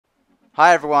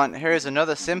Hi everyone, here is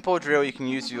another simple drill you can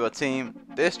use for your team.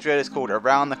 This drill is called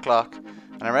Around the Clock,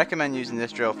 and I recommend using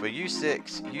this drill for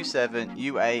U6, U7,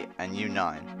 U8 and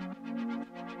U9.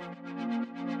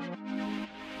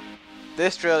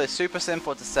 This drill is super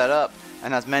simple to set up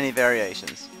and has many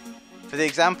variations. For the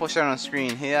example shown on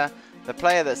screen here, the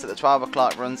player that's at the 12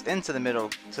 o'clock runs into the middle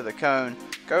to the cone,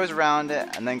 goes around it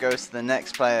and then goes to the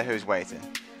next player who's waiting.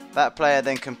 That player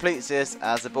then completes this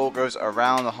as the ball goes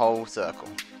around the whole circle,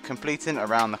 completing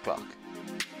around the clock.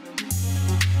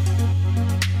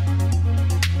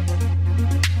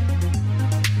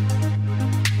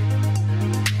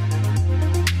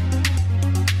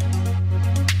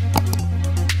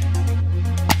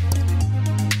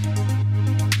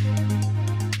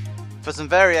 For some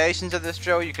variations of this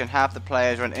drill, you can have the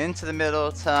players run into the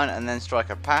middle, turn and then strike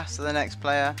a pass to the next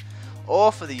player.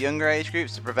 Or for the younger age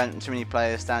groups, to prevent too many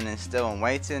players standing still and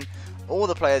waiting, all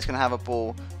the players can have a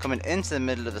ball coming into the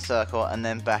middle of the circle and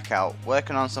then back out,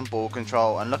 working on some ball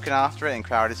control and looking after it in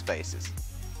crowded spaces.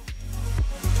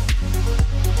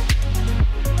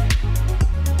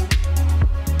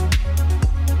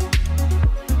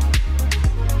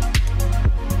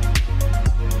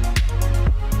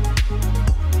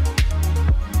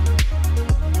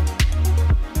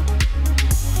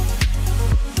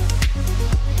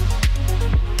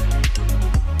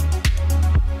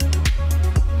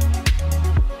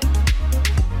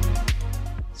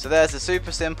 So there's a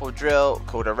super simple drill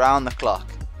called Around the Clock.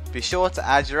 Be sure to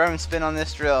add your own spin on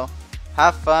this drill.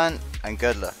 Have fun and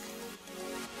good luck.